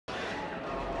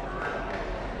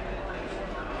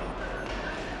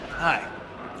Hi,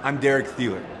 I'm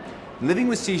THELER. Living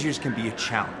with seizures can be a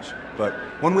challenge, but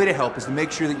one way to help is to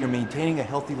make sure that you're maintaining a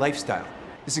healthy lifestyle.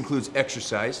 This includes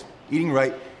exercise, eating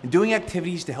right, and doing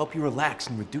activities to help you relax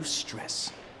and reduce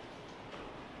stress.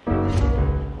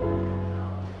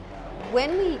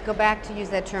 When we go back to use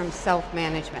that term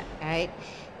self-management, right?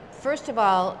 First of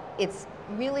all, it's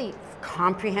really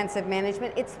comprehensive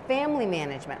management. It's family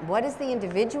management. What does the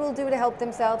individual do to help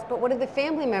themselves, but what do the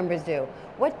family members do?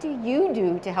 What do you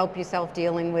do to help yourself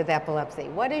dealing with epilepsy?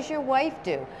 What does your wife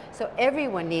do? So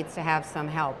everyone needs to have some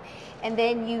help. And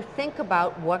then you think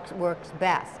about what works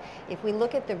best. If we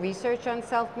look at the research on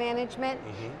self-management,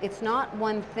 it's not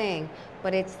one thing,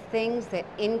 but it's things that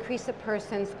increase a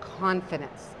person's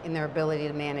confidence in their ability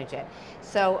to manage it.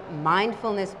 So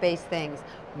mindfulness-based things,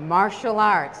 martial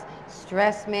arts,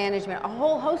 stress management, a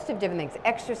whole host of different things,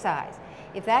 exercise.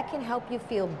 If that can help you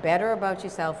feel better about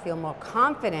yourself, feel more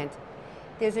confident,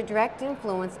 there's a direct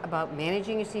influence about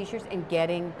managing your seizures and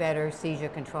getting better seizure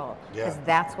control, because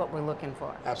that's what we're looking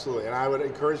for. Absolutely, and I would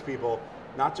encourage people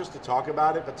not just to talk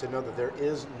about it, but to know that there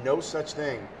is no such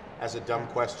thing as a dumb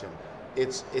question.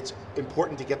 It's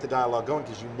important to get the dialogue going,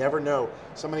 because you never know.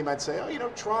 Somebody might say, oh, you know,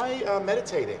 try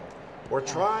meditating, or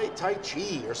try Tai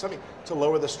Chi, or something to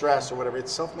lower the stress or whatever.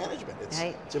 It's self-management.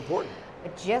 It's important.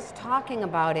 But just talking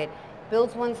about it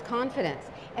builds one's confidence.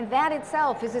 And that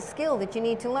itself is a skill that you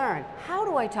need to learn. How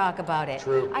do I talk about it?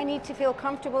 True. I need to feel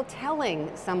comfortable telling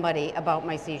somebody about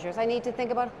my seizures. I need to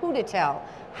think about who to tell,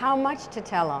 how much to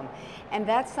tell them. And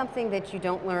that's something that you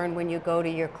don't learn when you go to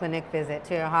your clinic visit,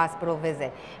 to your hospital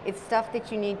visit. It's stuff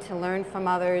that you need to learn from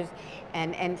others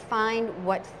and find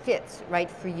what fits right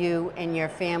for you and your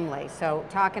family. So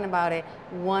talking about it,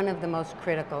 one of the most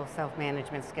critical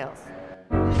self-management skills.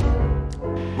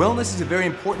 Wellness is a very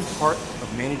important part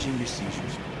of managing your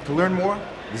seizures. To learn more,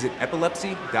 visit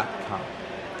epilepsy.com.